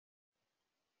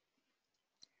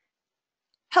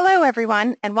Hello,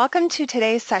 everyone, and welcome to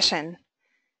today's session.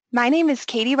 My name is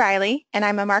Katie Riley, and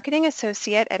I'm a Marketing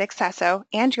Associate at accesso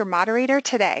and your moderator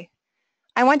today.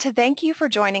 I want to thank you for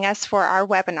joining us for our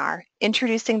webinar,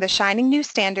 Introducing the Shining New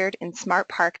Standard in Smart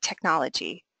Park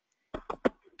Technology.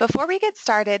 Before we get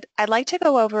started, I'd like to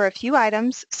go over a few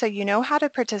items so you know how to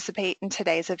participate in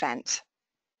today's event.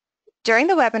 During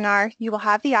the webinar, you will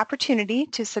have the opportunity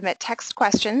to submit text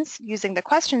questions using the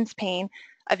questions pane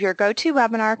of your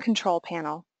GoToWebinar control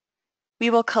panel. We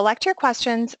will collect your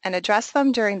questions and address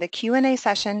them during the Q&A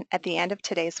session at the end of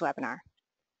today's webinar.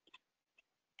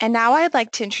 And now I'd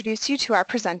like to introduce you to our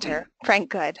presenter,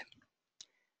 Frank Good.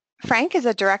 Frank is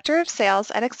a Director of Sales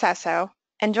at accesso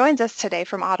and joins us today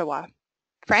from Ottawa.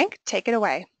 Frank, take it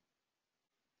away.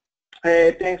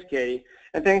 Hey, thanks, Katie.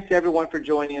 And thanks to everyone for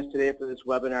joining us today for this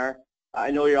webinar. I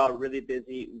know you're all really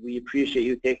busy. We appreciate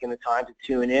you taking the time to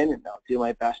tune in, and I'll do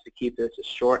my best to keep this as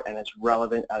short and as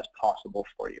relevant as possible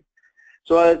for you.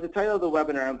 So as the title of the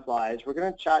webinar implies, we're going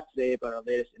to chat today about our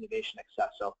latest innovation,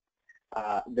 accesso,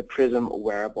 the Prism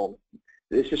wearable.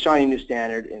 This is a shining new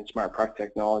standard in smart park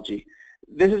technology.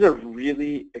 This is a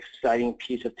really exciting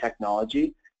piece of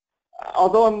technology,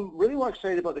 although I'm really more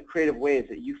excited about the creative ways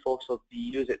that you folks will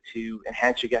use it to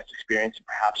enhance your guest experience and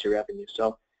perhaps your revenue.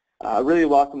 So I really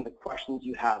welcome the questions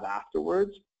you have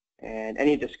afterwards and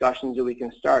any discussions that we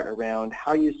can start around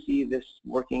how you see this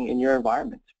working in your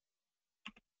environment.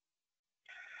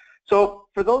 So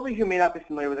for those of you who may not be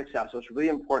familiar with accesso, it's really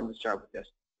important to start with this.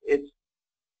 It's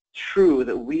true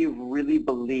that we really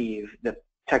believe that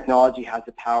technology has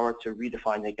the power to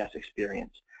redefine the guest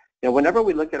experience. You know, whenever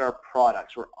we look at our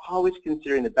products, we're always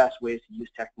considering the best ways to use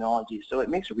technology, so it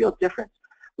makes a real difference.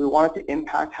 We want it to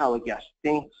impact how a guest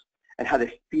thinks and how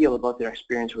they feel about their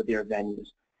experience with their venues.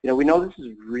 You know, we know this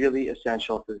is really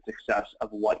essential to the success of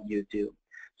what you do.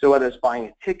 So whether it's buying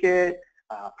a ticket,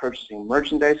 purchasing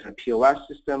merchandise in a POS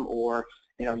system, or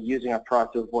using our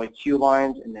product to avoid queue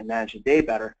lines and then manage the day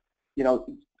better,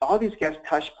 all these guest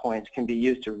touch points can be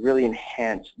used to really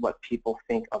enhance what people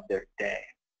think of their day.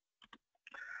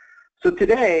 So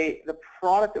today, the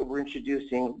product that we're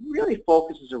introducing really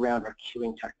focuses around our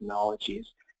queuing technologies.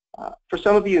 For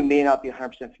some of you who may not be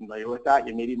 100% familiar with that,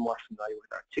 you may be more familiar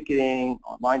with our ticketing,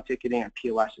 online ticketing, and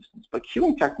POS systems. But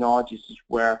queuing technologies is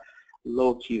where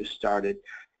LoQueue started.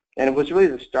 And it was really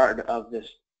the start of this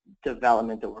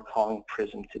development that we're calling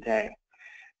Prism today.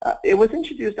 It was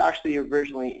introduced actually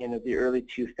originally in the early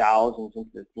 2000s into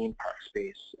the theme park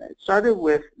space. It started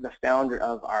with the founder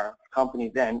of our company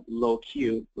then,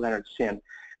 LoQueue, Leonard Sim,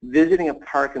 visiting a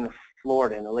park in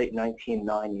Florida in the late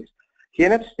 1990s. He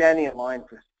ended up standing in line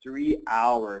for 3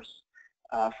 hours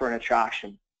for an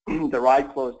attraction. The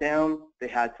ride closed down, they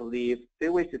had to leave. They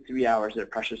wasted 3 hours of their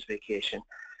precious vacation.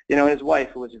 His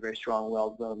wife, who was a very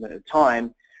strong-willed woman at the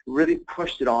time, really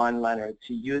pushed it on Leonard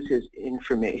to use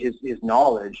his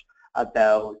knowledge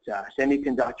about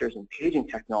semiconductors and paging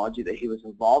technology that he was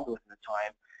involved with at the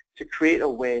time to create a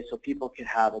way so people could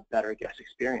have a better guest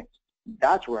experience.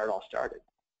 That's where it all started.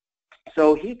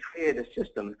 So he created a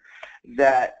system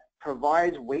that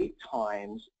provides wait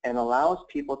times and allows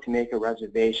people to make a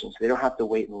reservation so they don't have to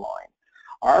wait in line.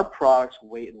 Our products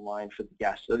wait in line for the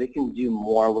guests so they can do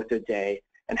more with their day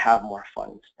and have more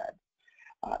fun instead.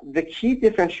 The key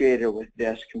differentiator with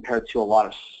this compared to a lot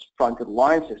of fronted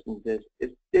line systems is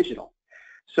digital.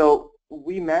 So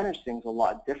we manage things a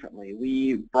lot differently.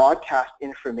 We broadcast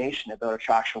information about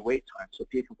attraction wait time so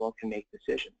people can make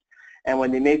decisions. And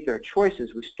when they make their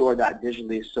choices, we store that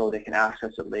digitally so they can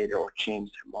access it later or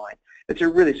change their mind. It's a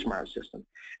really smart system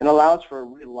and allows for a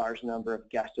really large number of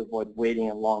guests to avoid waiting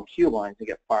in long queue lines and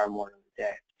get far more in the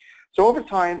day. So over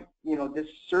time, this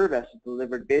service is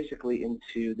delivered basically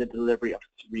into the delivery of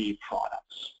 3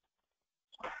 products.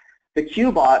 The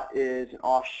QBot is an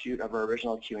offshoot of our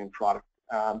original queuing product.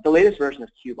 The latest version of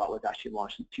QBot was actually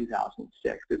launched in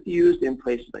 2006. It's used in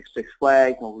places like Six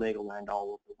Flags and Legoland all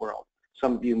over the world.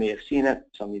 Some of you may have seen it,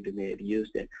 some of you may have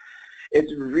used it.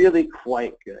 It's really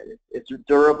quite good. It's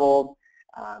durable,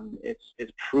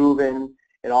 it's proven.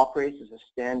 It operates as a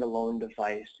standalone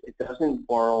device. It doesn't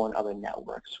borrow on other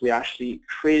networks. We actually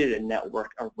created a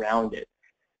network around it,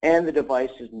 and the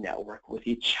devices network with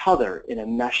each other in a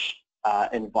mesh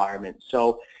environment.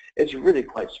 So it's really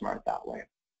quite smart that way.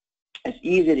 It's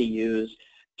easy to use.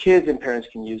 Kids and parents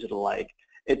can use it alike.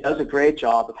 It does a great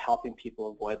job of helping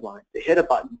people avoid lines. They hit a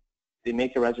button, they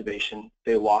make a reservation,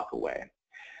 they walk away.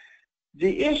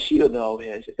 The issue, though,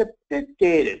 is it's a bit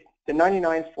dated. The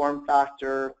 99 form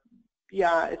factor,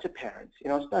 yeah, it's apparent,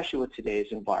 especially with today's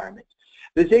environment.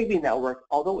 The Zigbee network,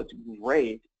 although it's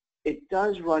great, it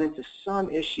does run into some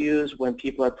issues when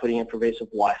people are putting in pervasive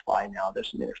Wi-Fi now.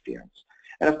 There's some interference.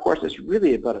 And of course, it's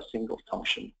really about a single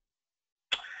function.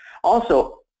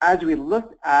 Also, as we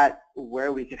looked at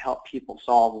where we could help people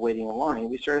solve waiting in line,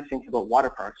 we started thinking about water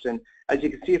parks. And as you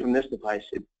can see from this device,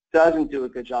 it doesn't do a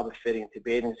good job of fitting into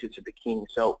bathing suits or bikinis.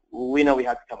 So we know we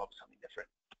have to come up with something different.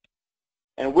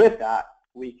 And with that,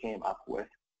 we came up with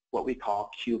what we call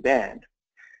Q-Band.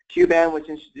 Q-Band was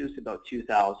introduced about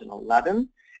 2011,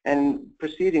 and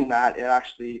preceding that,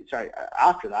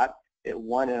 after that, it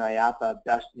won an IAPA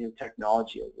Best New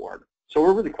Technology Award. So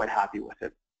we're really quite happy with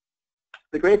it.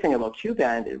 The great thing about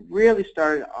Q-Band, it really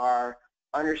started our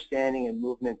understanding and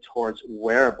movement towards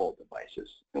wearable devices.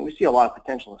 And we see a lot of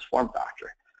potential in this form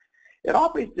factor. It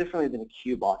operates differently than a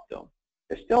Qbot though.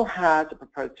 It still has a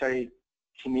proprietary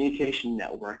communication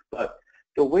network, but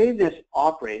the way this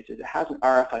operates is it has an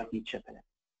RFID chip in it.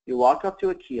 You walk up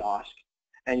to a kiosk,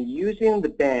 and using the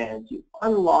band, you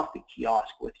unlock the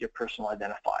kiosk with your personal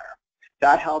identifier.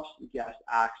 That helps the guest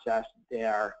access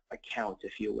their account,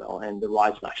 if you will, and the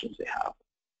ride selections they have.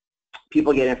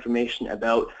 People get information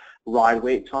about ride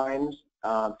wait times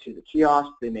to the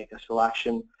kiosk. They make a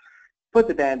selection, put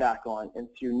the band back on, and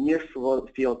through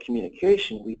near-field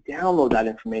communication, we download that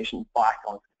information back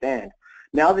onto the band.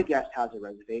 Now the guest has a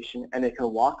reservation, and they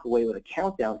can walk away with a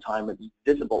countdown timer that's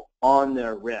visible on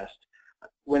their wrist.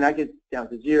 When that gets down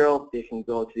to 0, they can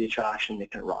go to the attraction, they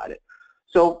can ride it.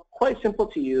 So quite simple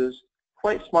to use,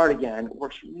 quite smart again,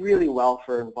 works really well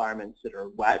for environments that are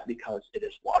wet because it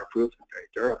is waterproof and very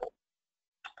durable.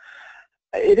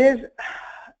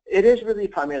 It is really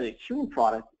primarily a queuing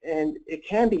product, and it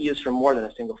can be used for more than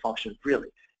a single function, really.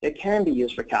 It can be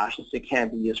used for cashless, it can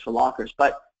be used for lockers,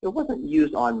 but it wasn't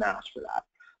used en masse for that.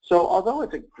 So although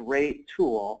it's a great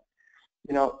tool,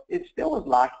 it still was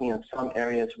lacking in some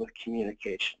areas with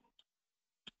communication.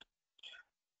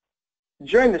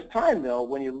 During this time, though,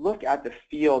 when you look at the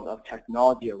field of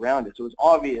technology around us, it was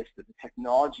obvious that the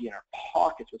technology in our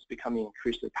pockets was becoming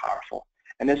increasingly powerful.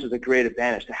 And this was a great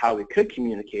advantage to how we could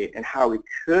communicate and how we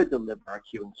could deliver our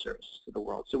queuing services to the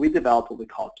world. So we developed what we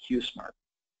call QSmart.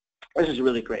 This is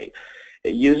really great.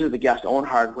 It uses the guest's own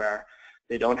hardware.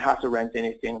 They don't have to rent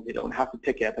anything. They don't have to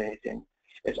pick up anything.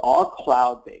 It's all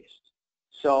cloud-based.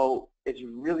 So it's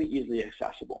really easily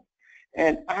accessible.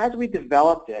 And as we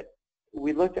developed it,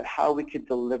 we looked at how we could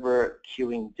deliver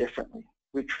queuing differently.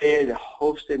 We created a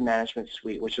hosted management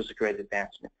suite, which was a great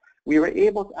advancement. We were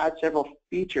able to add several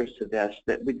features to this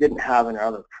that we didn't have in our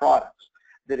other products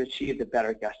that achieved a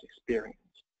better guest experience.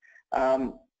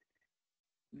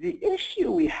 The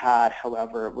issue we had,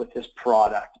 however, with this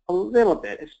product, a little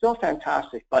bit, it's still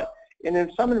fantastic, but in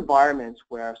some environments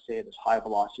where, say, there's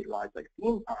high-velocity rides like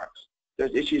theme parks,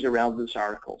 there's issues around loose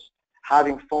articles.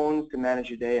 Having phones to manage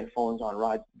your day and phones on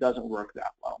rides doesn't work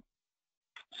that well.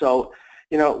 So,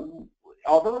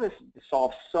 although this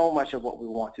solves so much of what we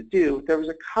want to do, there was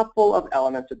a couple of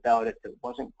elements about it that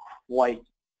wasn't quite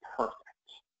perfect.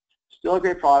 Still a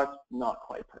great product, not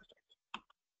quite perfect.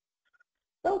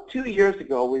 About 2 years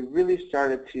ago, we really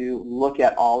started to look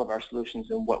at all of our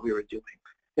solutions and what we were doing.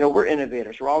 We're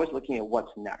innovators. We're always looking at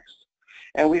what's next.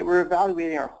 And we were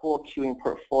evaluating our whole queuing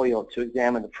portfolio to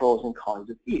examine the pros and cons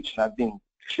of each. And I've been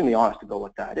extremely honest about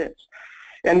what that is.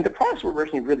 And the products were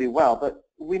working really well, but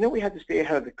we knew we had to stay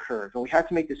ahead of the curve, and we had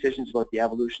to make decisions about the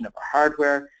evolution of our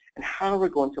hardware and how we're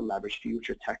going to leverage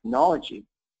future technology.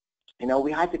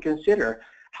 We had to consider,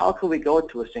 how could we go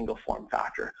to a single form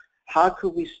factor? How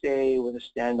could we stay with a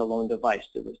standalone device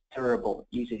that was durable,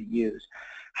 easy to use?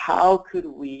 How could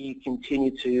we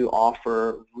continue to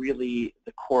offer really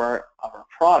the core of our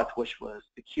product, which was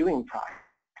the queuing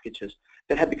packages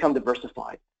that had become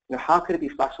diversified? How could it be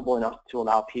flexible enough to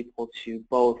allow people to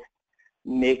both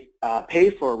pay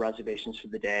for reservations for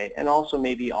the day and also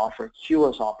maybe offer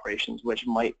queueless operations, which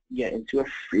might get into a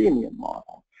freemium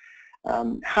model?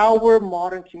 How were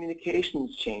modern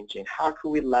communications changing? How could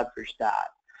we leverage that?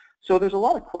 So there's a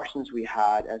lot of questions we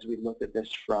had as we looked at this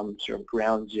from sort of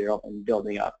ground zero and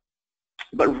building up.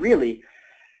 But really,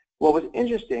 what was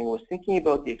interesting was thinking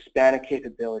about the expanded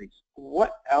capabilities.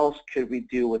 What else could we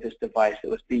do with this device that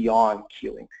was beyond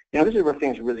queuing? This is where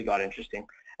things really got interesting.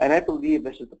 And I believe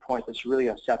this is the point that's really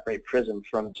going to separate Prism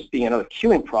from just being another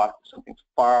queuing product to something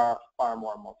far, far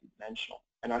more multidimensional.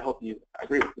 And I hope you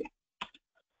agree with me.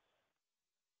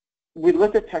 We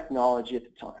looked at technology at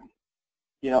the time.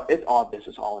 It's obvious,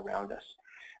 it's all around us.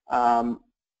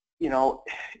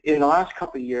 In the last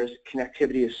couple of years,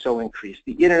 connectivity is so increased.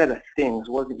 The Internet of Things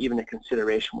wasn't even a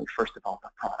consideration when we first developed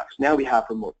our products. Now we have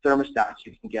remote thermostats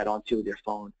you can get onto with your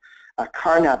phone.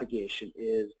 Car navigation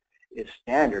is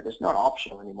standard. It's not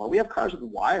optional anymore. We have cars with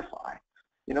Wi-Fi.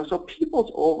 So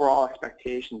people's overall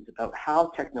expectations about how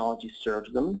technology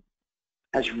serves them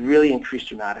has really increased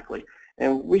dramatically.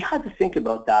 And we had to think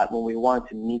about that when we wanted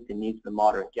to meet the needs of the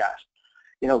modern guest.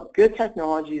 You know, good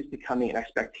technology is becoming an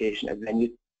expectation of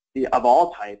venues of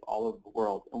all type all over the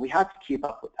world, and we have to keep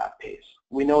up with that pace.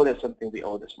 We know that's something we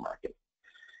owe this market.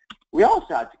 We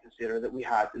also had to consider that we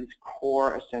had these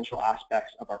core essential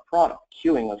aspects of our product.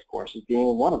 Queuing, of course, is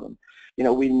being one of them. You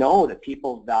know, we know that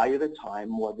people value the time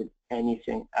more than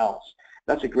anything else.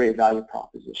 That's a great value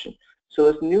proposition. So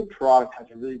this new product has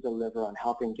to really deliver on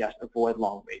helping guests avoid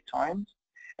long wait times.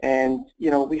 And,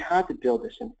 you know, we had to build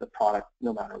this into the product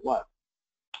no matter what.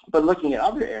 But looking at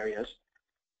other areas,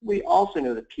 we also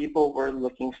knew that people were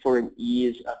looking for an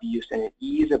ease of use and an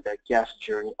ease of their guest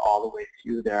journey all the way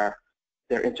through their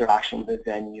interaction with the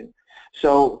venue.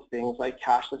 So things like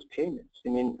cashless payments. I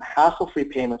mean, hassle-free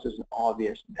payments is an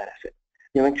obvious benefit.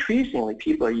 You know, increasingly,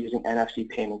 people are using NFC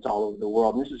payments all over the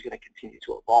world, and this is going to continue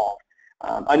to evolve.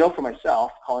 I know for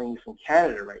myself, calling you from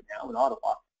Canada right now in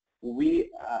Ottawa, we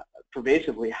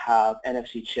pervasively have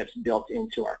NFC chips built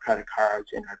into our credit cards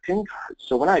and our PIN cards.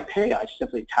 So when I pay, I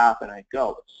simply tap and I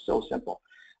go. It's so simple.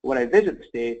 When I visit the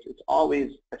States, it's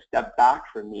always a step back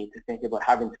for me to think about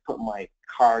having to put my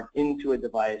card into a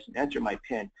device and enter my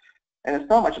PIN. And it's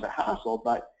not much of a hassle,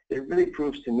 but it really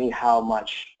proves to me how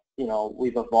much, you know,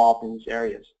 we've evolved in these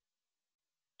areas.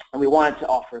 And we wanted to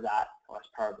offer that as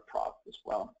part of the product as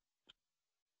well.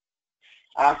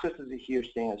 Access is a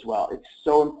huge thing as well. It's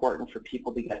so important for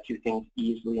people to get through things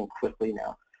easily and quickly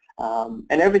now.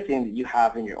 And everything that you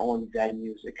have in your own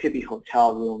venues, it could be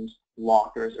hotel rooms,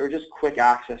 lockers, or just quick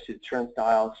access to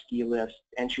turnstiles, ski lifts,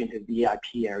 entry into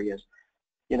VIP areas.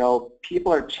 You know,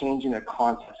 people are changing their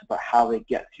concepts about how they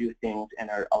get through things and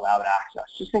are allowed access.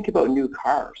 Just think about new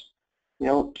cars. You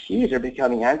know, keys are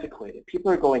becoming antiquated.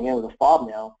 People are going in with a fob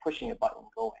now, pushing a button and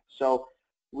going. So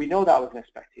we know that was an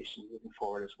expectation moving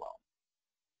forward as well.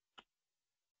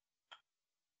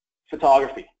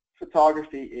 Photography.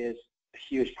 Photography is a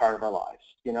huge part of our lives,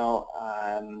 you know,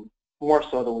 more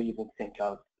so than we even think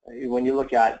of. When you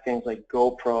look at things like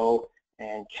GoPro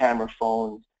and camera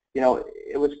phones, you know,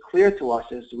 it was clear to us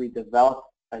as we developed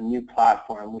a new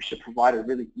platform, we should provide a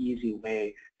really easy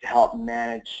way to help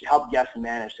guests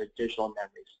manage their digital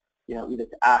memories, you know, either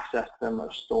to access them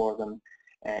or store them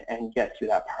and get through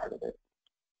that part of it.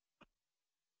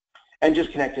 And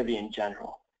just connectivity in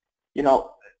general. You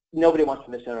know, nobody wants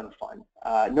to miss out on fun.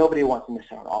 Nobody wants to miss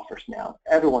out on offers now.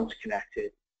 Everyone's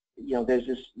connected. You know, there's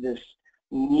this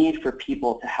need for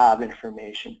people to have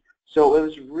information. So it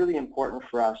was really important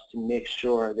for us to make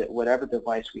sure that whatever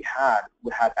device we had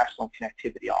would have excellent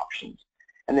connectivity options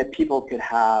and that people could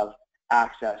have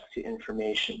access to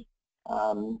information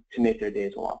to make their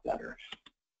days a lot better.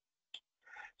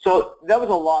 So that was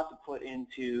a lot to put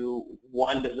into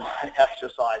one design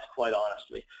exercise, quite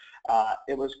honestly.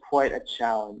 It was quite a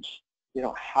challenge. You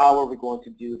know, how are we going to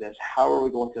do this? How are we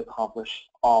going to accomplish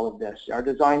all of this? Our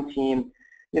design team,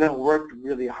 you know, worked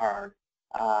really hard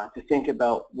to think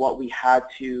about what we had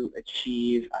to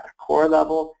achieve at a core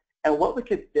level and what we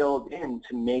could build in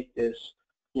to make this,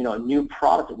 you know, new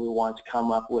product that we wanted to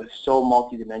come up with so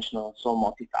multidimensional and so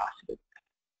multifaceted.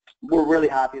 We're really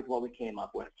happy with what we came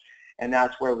up with, and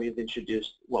that's where we've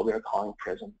introduced what we are calling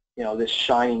Prism, you know, this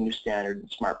shining new standard in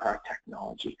smart park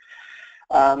technology.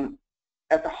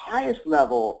 At the highest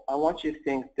level, I want you to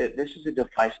think that this is a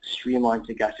device that streamlines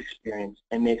the guest experience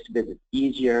and makes visits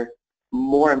easier,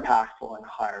 more impactful, and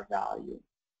higher value.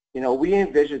 You know, we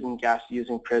envision guests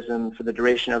using Prism for the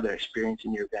duration of their experience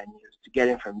in your venues to get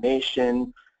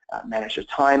information, manage their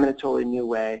time in a totally new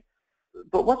way.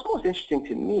 But what's most interesting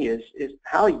to me is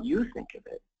how you think of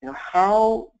it. You know,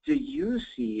 how do you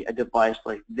see a device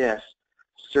like this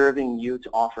serving you to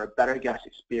offer a better guest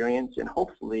experience and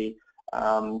hopefully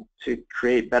to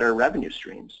create better revenue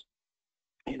streams?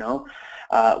 You know,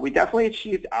 we definitely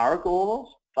achieved our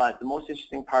goals, but the most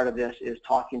interesting part of this is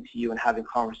talking to you and having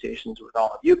conversations with all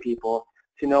of you people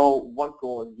to know what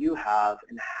goals you have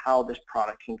and how this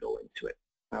product can go into it,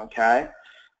 okay?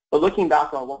 But looking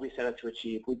back on what we set out to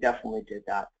achieve, we definitely did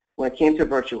that. When it came to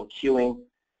virtual queuing,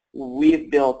 we've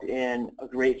built in a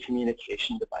great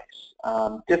communication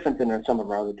device, different than some of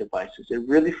our other devices. It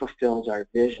really fulfills our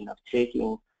vision of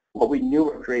taking what we knew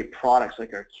were great products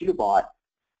like our QBot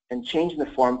and changing the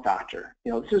form factor.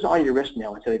 You know, this is on your wrist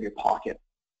now instead of your pocket.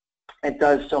 It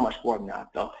does so much more than that,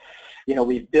 though. You know,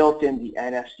 we've built in the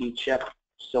NFC chip,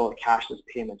 so cashless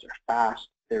payments are fast.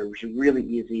 They're really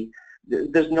easy.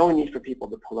 There's no need for people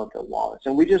to pull out their wallets,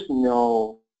 and we just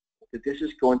know that this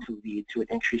is going to lead to an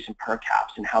increase in per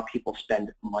caps and how people spend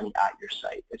money at your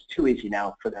site. It's too easy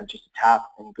now for them just to tap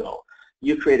and go.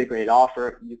 You create a great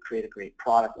offer, you create a great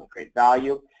product and great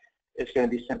value, it's going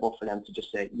to be simple for them to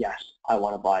just say, yes, I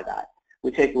want to buy that.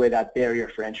 We take away that barrier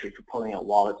for entry for pulling out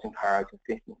wallets and cards and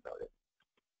thinking about it.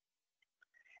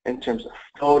 In terms of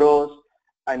photos,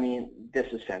 I mean,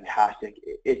 this is fantastic.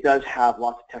 It does have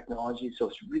lots of technology, so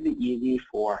it's really easy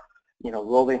for,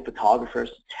 roving photographers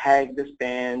to tag this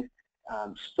band,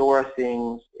 store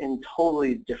things in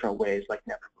totally different ways like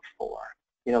never before.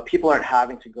 People aren't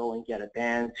having to go and get a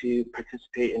band to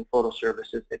participate in photo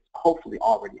services. It's hopefully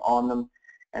already on them,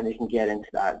 and they can get into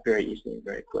that very easily and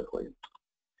very quickly.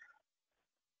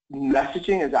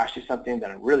 Messaging is actually something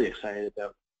that I'm really excited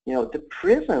about. The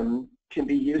Prism can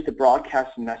be used to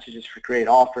broadcast messages for great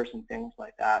offers and things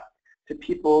like that to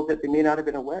people that they may not have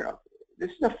been aware of.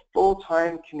 This is a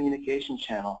full-time communication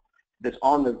channel that's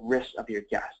on the wrist of your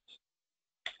guests.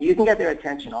 You can get their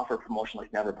attention, offer a promotion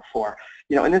like never before.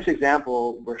 In this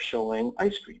example, we're showing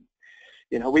ice cream.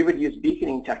 We would use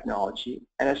beaconing technology,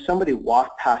 and if somebody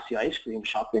walked past the ice cream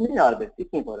shop, they may not have been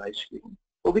thinking about ice cream,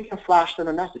 but we can flash them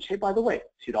a message, hey, by the way,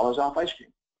 $2 off ice cream.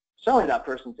 Selling that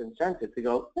person's incentive to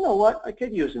go, you know what, I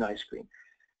could use an ice cream.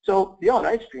 So beyond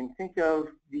ice cream, think of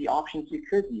the options you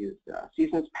could use,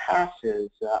 seasons passes,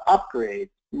 upgrades,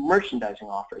 merchandising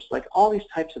offers, like all these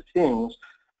types of things,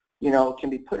 can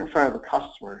be put in front of a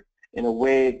customer in a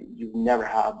way you never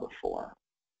have before.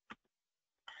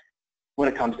 When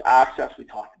it comes to access, we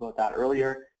talked about that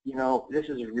earlier, this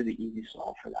is a really easy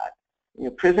solve for that.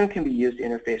 Prism can be used to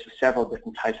interface with several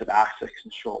different types of access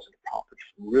controls of the property,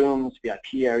 from rooms,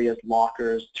 VIP areas,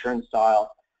 lockers,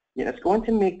 turnstile. It's going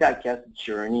to make that guest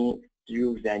journey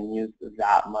through venues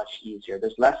that much easier.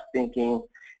 There's less thinking,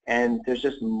 and there's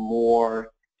just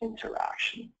more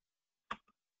interaction.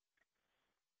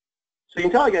 So you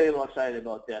can tell I get a little excited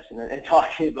about this and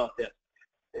talking about this.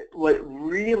 What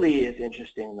really is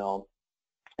interesting, though,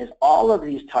 is all of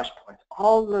these touch points,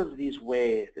 all of these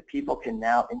ways that people can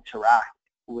now interact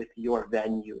with your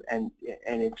venue and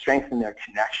strengthen their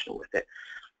connection with it,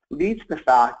 leads to the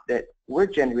fact that we're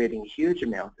generating huge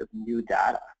amounts of new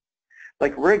data.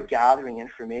 Like, we're gathering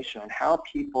information on how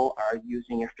people are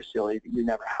using your facility that you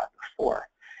never had before.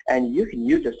 And you can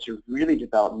use this to really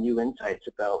develop new insights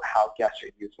about how guests are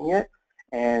using it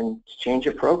and change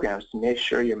your programs to make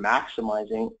sure you're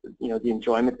maximizing, the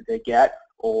enjoyment that they get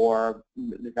or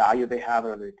the value they have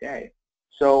out of their day.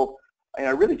 So, I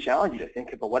really challenge you to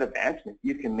think about what advancements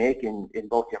you can make in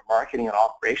both your marketing and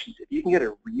operations if you can get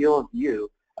a real view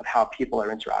of how people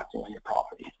are interacting on your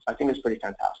property. I think it's pretty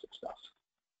fantastic stuff.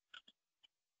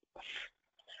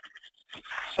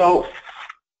 So,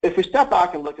 if we step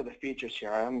back and look at the features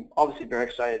here, I'm obviously very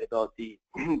excited about the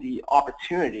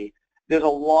opportunity. There's a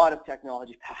lot of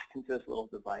technology packed into this little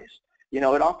device. It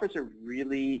offers a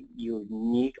really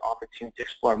unique opportunity to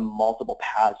explore multiple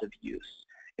paths of use.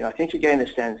 I think you're getting the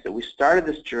sense that we started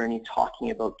this journey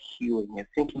talking about queuing and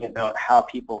thinking about how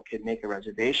people could make a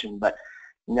reservation, but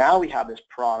now we have this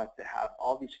product that has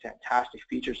all these fantastic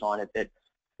features on it that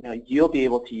you'll be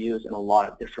able to use in a lot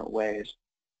of different ways.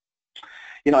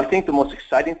 I think the most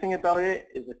exciting thing about it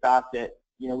is the fact that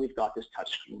we've got this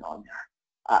touch screen on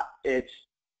there. It's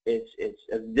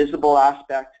a visible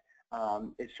aspect.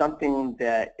 It's something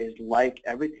that is like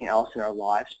everything else in our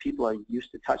lives. People are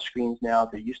used to touch screens now.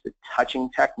 They're used to touching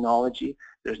technology.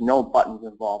 There's no buttons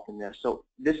involved in this. So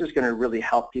this is going to really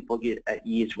help people get at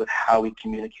ease with how we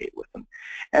communicate with them.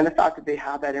 And the fact that they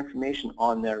have that information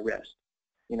on their wrist.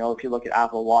 If you look at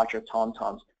Apple Watch or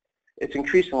TomToms, it's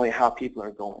increasingly how people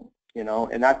are going.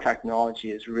 And that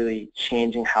technology is really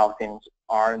changing how things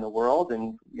are in the world,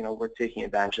 and we're taking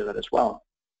advantage of it as well.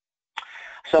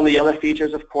 Some of the other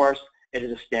features, of course, it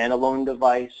is a standalone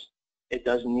device. It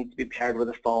doesn't need to be paired with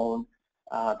a phone.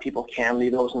 People can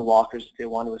leave those in lockers if they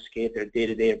want to escape their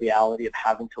day-to-day reality of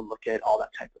having to look at all that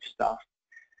type of stuff.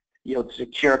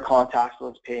 Secure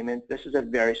contactless payments. This is a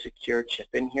very secure chip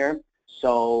in here,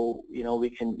 so we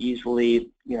can easily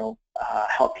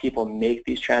help people make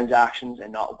these transactions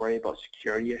and not worry about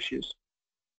security issues.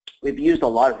 We've used a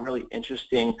lot of really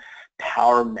interesting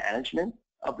power management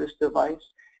of this device.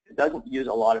 It doesn't use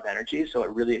a lot of energy, so it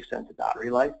really extends the battery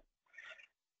life.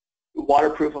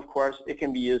 Waterproof, of course, it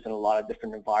can be used in a lot of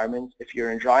different environments. If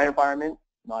you're in a dry environment,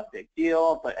 not a big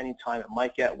deal, but anytime it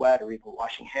might get wet or even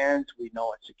washing hands, we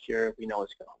know it's secure, we know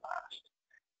it's going to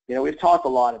last. We've talked a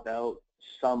lot about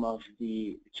some of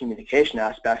the communication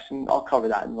aspects, and I'll cover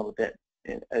that in a little bit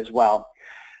as well.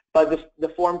 But the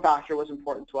form factor was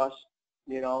important to us,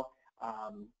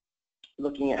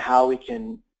 looking at how we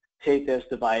can take this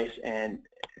device and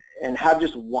have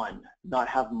just one, not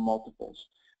have multiples.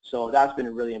 So that's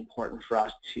been really important for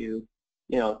us to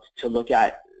look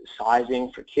at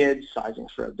sizing for kids, sizing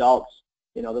for adults.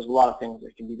 There's a lot of things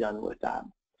that can be done with that.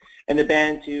 And the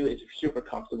band too is super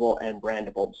comfortable and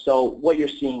brandable. So what you're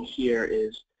seeing here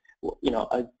is,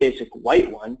 a basic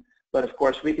white one, but of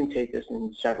course we can take this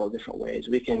in several different ways.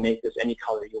 We can make this any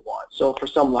color you want. So for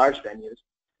some large venues,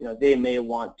 they may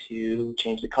want to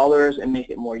change the colors and make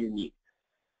it more unique.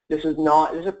 This is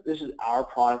our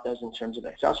product as in terms of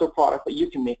an accesso product, but you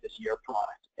can make this your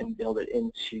product and build it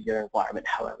into your environment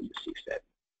however you see fit.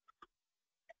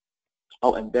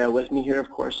 Oh, and bear with me here, of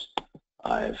course.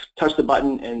 I've touched the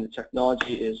button and the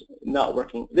technology is not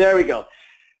working. There we go.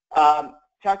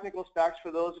 Technical specs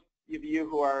for those of you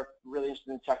who are really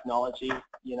interested in technology,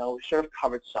 we sort of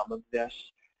covered some of this.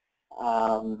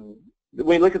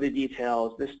 When you look at the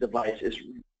details, this device is,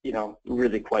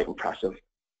 really quite impressive.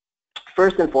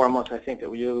 First and foremost, I think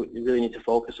that you really need to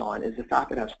focus on is the fact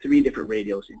that it has 3 different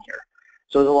radios in here.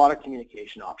 So there's a lot of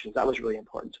communication options. That was really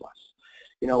important to us.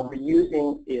 We're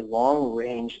using a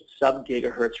long-range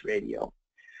sub-gigahertz radio.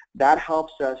 That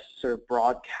helps us sort of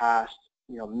broadcast,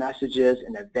 messages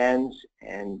and events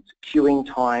and queuing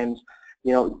times,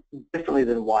 differently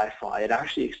than Wi-Fi. It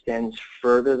actually extends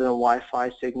further than a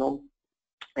Wi-Fi signal,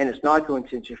 and it's not going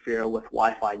to interfere with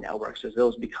Wi-Fi networks as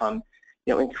those become,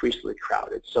 increasingly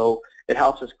crowded. So it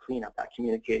helps us clean up that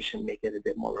communication, make it a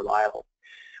bit more reliable.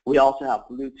 We also have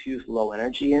Bluetooth low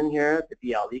energy in here, the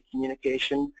BLE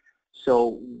communication.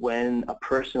 So when a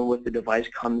person with the device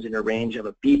comes in a range of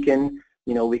a beacon,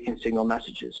 we can signal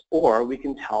messages, or we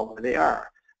can tell where they are.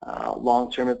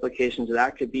 Long-term implications of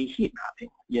that could be heat mapping.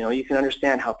 You can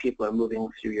understand how people are moving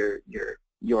through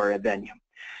your venue.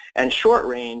 And short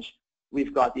range,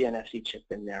 we've got the NFC chip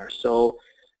in there. So,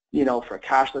 for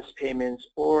cashless payments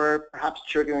or perhaps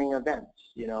triggering events,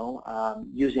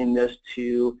 using this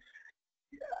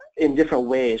in different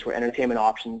ways where entertainment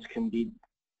options can be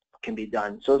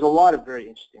done. So there's a lot of very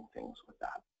interesting things with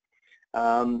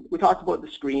that. We talked about the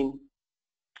screen.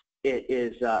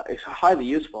 It's highly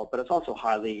useful, but it's also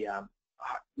highly,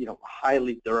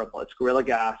 highly durable. It's Gorilla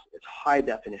Glass. It's high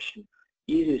definition,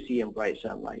 easy to see in bright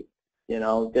sunlight.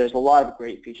 There's a lot of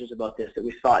great features about this that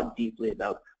we thought deeply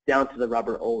about, down to the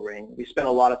rubber O-ring. We spent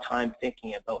a lot of time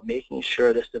thinking about making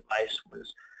sure this device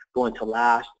was going to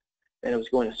last, and it was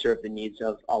going to serve the needs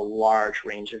of a large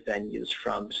range of venues,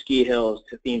 from ski hills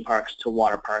to theme parks to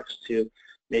water parks to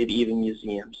maybe even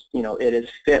museums. It is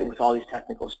fit with all these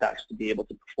technical specs to be able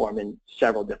to perform in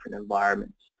several different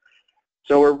environments.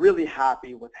 So we're really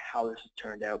happy with how this has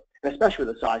turned out, and especially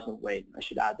with the size and weight. I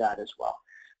should add that as well.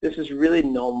 This is really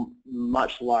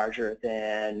much larger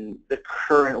than the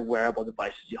current wearable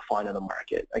devices you'll find on the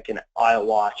market, like an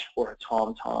iWatch or a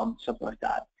TomTom, something like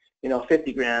that.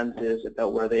 50 grams is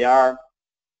about where they are,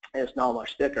 and it's not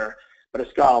much thicker, but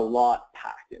it's got a lot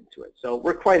packed into it. So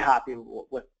we're quite happy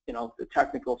with the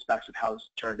technical specs of how it's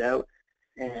turned out,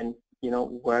 and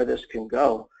where this can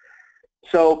go.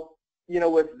 So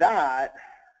with that,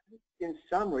 in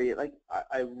summary,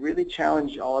 I really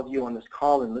challenge all of you on this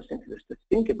call and listening to this to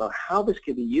think about how this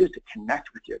can be used to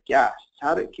connect with your guests,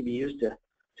 how it can be used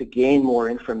to gain more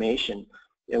information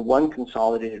in one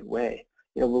consolidated way.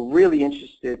 We're really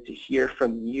interested to hear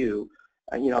from you,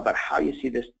 about how you see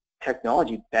this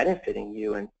technology benefiting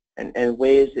you and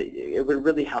ways that it would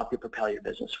really help you propel your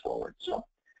business forward. So,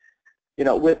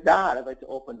 with that, I'd like to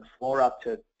open the floor up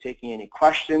to taking any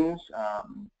questions.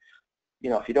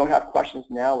 If you don't have questions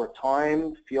now or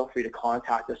time, feel free to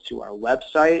contact us through our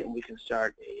website, and we can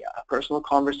start a personal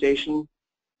conversation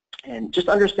and just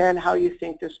understand how you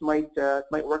think this might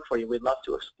work for you. We'd love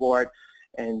to explore it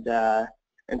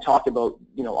and talk about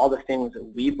all the things that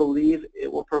we believe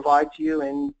it will provide to you,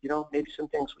 and maybe some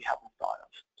things we haven't thought of.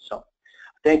 So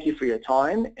thank you for your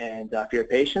time and for your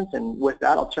patience. And with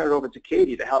that, I'll turn it over to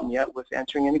Katie to help me out with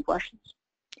answering any questions.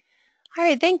 All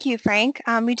right, thank you, Frank.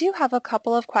 We do have a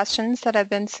couple of questions that have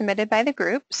been submitted by the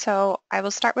group, so I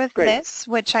will start with this,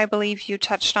 which I believe you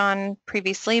touched on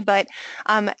previously, but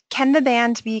can the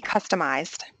band be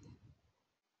customized?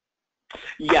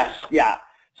 Yes, yeah.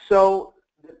 So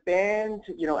the band,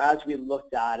 as we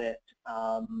looked at it,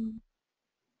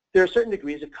 there are certain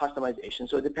degrees of customization,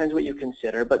 so it depends what you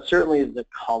consider, but certainly the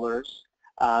colors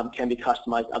can be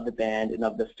customized of the band and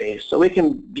of the face, so it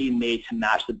can be made to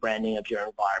match the branding of your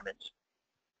environment.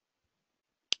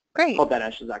 Great. Hope that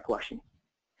answers that question.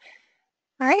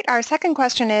 All right, our second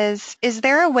question is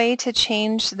there a way to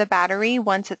change the battery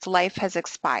once its life has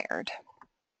expired?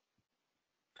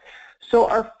 So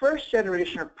our first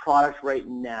generation of product right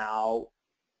now,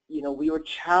 we were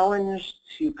challenged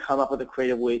to come up with a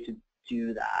creative way to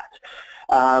do that.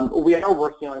 We are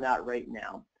working on that right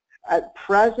now. At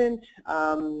present,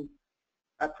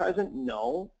 At present,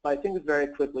 no, but I think very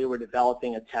quickly we're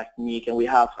developing a technique, and we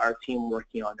have our team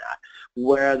working on that,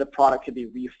 where the product could be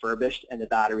refurbished and the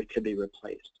battery could be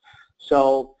replaced.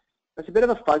 So it's a bit of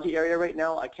a fuzzy area right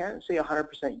now. I can't say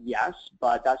 100% yes,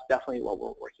 but that's definitely what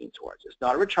we're working towards. It's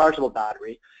not a rechargeable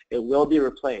battery. It will be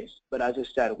replaced, but as I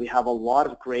said, we have a lot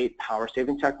of great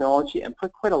power-saving technology and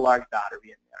put quite a large battery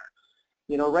in there.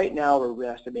 You know, right now we're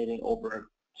estimating over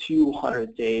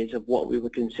 200 days of what we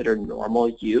would consider normal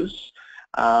use.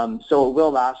 So it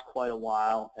will last quite a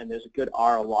while, and there's a good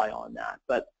ROI on that.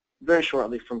 But very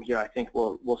shortly from here, I think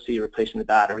we'll see replacing the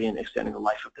battery and extending the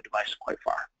life of the device quite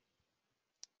far.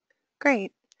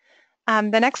 Great.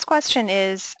 The next question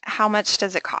is, how much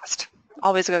does it cost?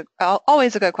 Always a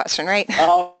good question, right?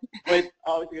 Always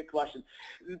a good question.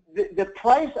 The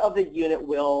price of the unit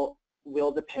will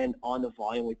depend on the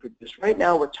volume we produce. Right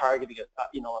now, we're targeting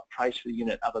a price for the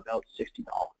unit of about $60.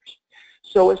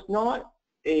 So it's not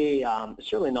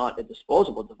certainly not a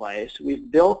disposable device. We've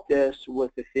built this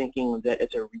with the thinking that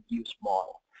it's a reuse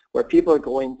model, where people are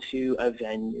going to a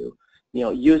venue,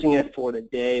 using it for the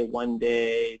day, 1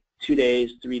 day, 2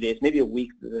 days, 3 days, maybe a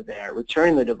week that they're there,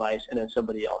 returning the device, and then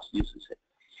somebody else uses it.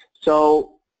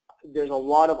 So there's a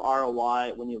lot of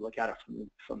ROI when you look at it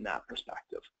from that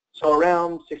perspective. So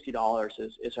around $60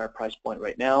 is our price point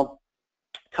right now.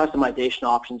 Customization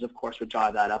options, of course, would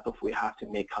drive that up if we have to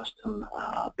make custom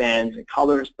bands and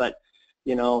colors, but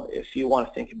if you want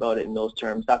to think about it in those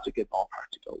terms, that's a good ballpark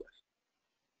to go with.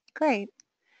 Great.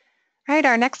 All right,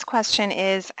 our next question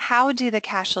is, how do the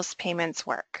cashless payments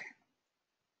work?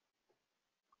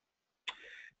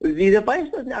 The device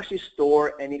doesn't actually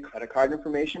store any credit card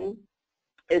information.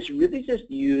 It's really just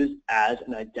used as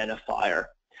an identifier.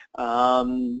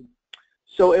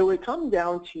 So it would come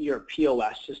down to your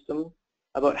POS system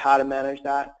about how to manage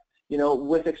that.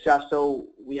 With accesso,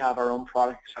 we have our own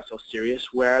product, accesso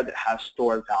Seriousware, that has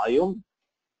stored value.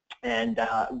 And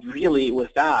really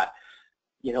with that,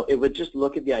 it would just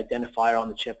look at the identifier on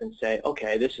the chip and say,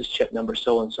 okay, this is chip number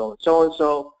so-and-so and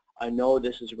so-and-so. I know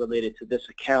this is related to this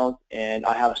account, and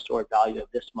I have a stored value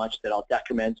of this much that I'll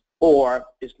decrement, or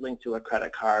is linked to a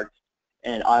credit card,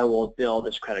 and I will bill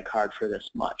this credit card for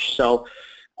this much. So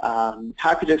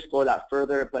happy to explore that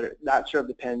further, but that sort of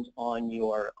depends on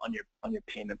your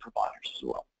payment providers as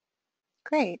well.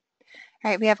 Great. All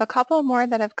right, we have a couple more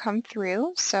that have come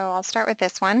through, so I'll start with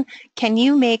this one. Can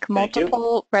you make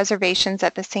multiple reservations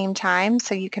at the same time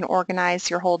so you can organize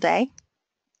your whole day?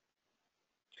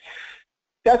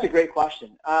 That's a great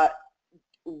question.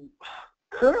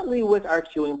 Currently with our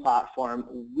queuing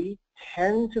platform, we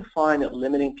tend to find that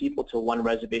limiting people to one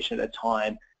reservation at a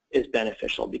time is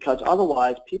beneficial, because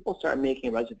otherwise people start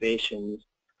making reservations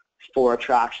for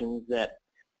attractions that,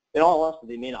 in all honesty,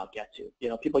 they may not get to.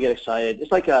 People get excited.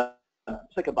 It's like a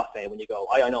buffet when you go,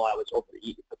 I know I was over to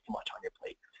eat, you put too much on your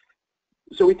plate.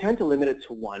 So we tend to limit it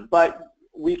to one, but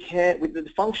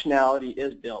the functionality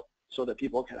is built so that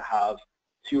people can have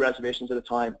 2 reservations at a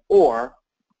time, or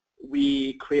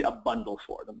we create a bundle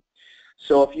for them.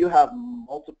 So if you have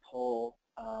multiple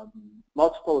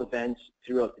events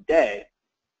throughout the day,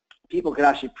 people could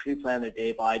actually pre-plan their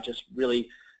day by just really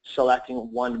selecting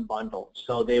one bundle.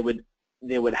 So they would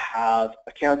have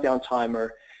a countdown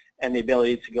timer and the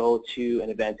ability to go to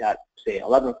an event at, say,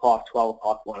 11 o'clock, 12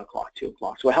 o'clock, 1 o'clock, 2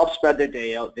 o'clock. So it helps spread their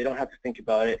day out. They don't have to think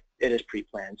about it. It is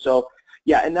pre-planned. So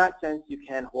yeah, in that sense, you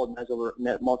can hold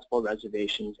multiple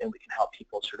reservations, and we can help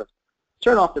people sort of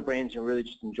turn off their brains and really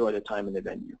just enjoy the time in the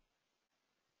venue.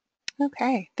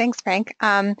 Okay, thanks, Frank.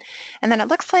 And then it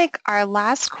looks like our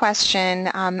last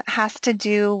question has to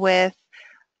do with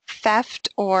theft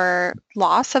or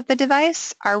loss of the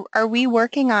device. Are we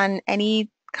working on any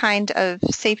kind of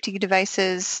safety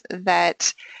devices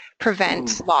that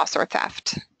prevent loss or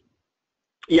theft?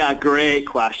 Yeah, great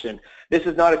question. This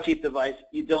is not a cheap device.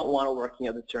 You don't want it working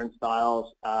at the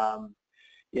turnstiles,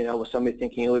 with somebody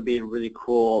thinking it would be a really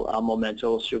cool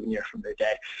memento souvenir from their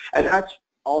day. And that's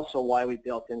also why we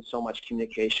built in so much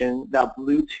communication. That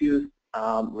Bluetooth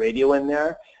radio in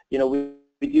there, we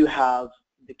do have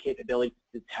the capability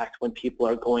to detect when people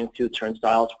are going through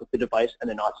turnstiles with the device and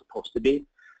they're not supposed to be.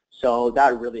 So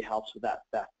that really helps with that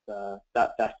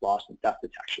theft loss and theft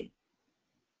detection.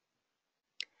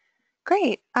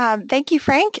 Great. Thank you,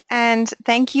 Frank, and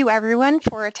thank you everyone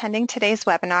for attending today's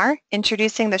webinar,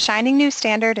 Introducing the Shining New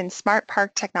Standard in Smart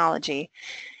Park Technology.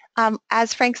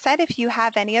 As Frank said, if you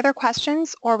have any other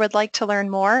questions or would like to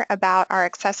learn more about our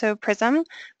accesso Prism,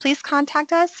 please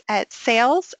contact us at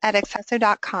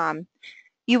sales@accesso.com.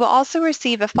 You will also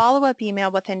receive a follow-up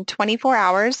email within 24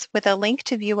 hours with a link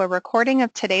to view a recording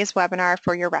of today's webinar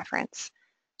for your reference.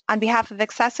 On behalf of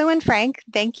accesso and Frank,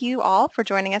 thank you all for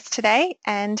joining us today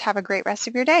and have a great rest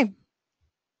of your day.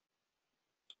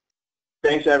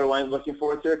 Thanks, everyone. Looking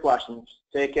forward to your questions.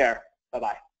 Take care.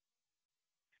 Bye-bye.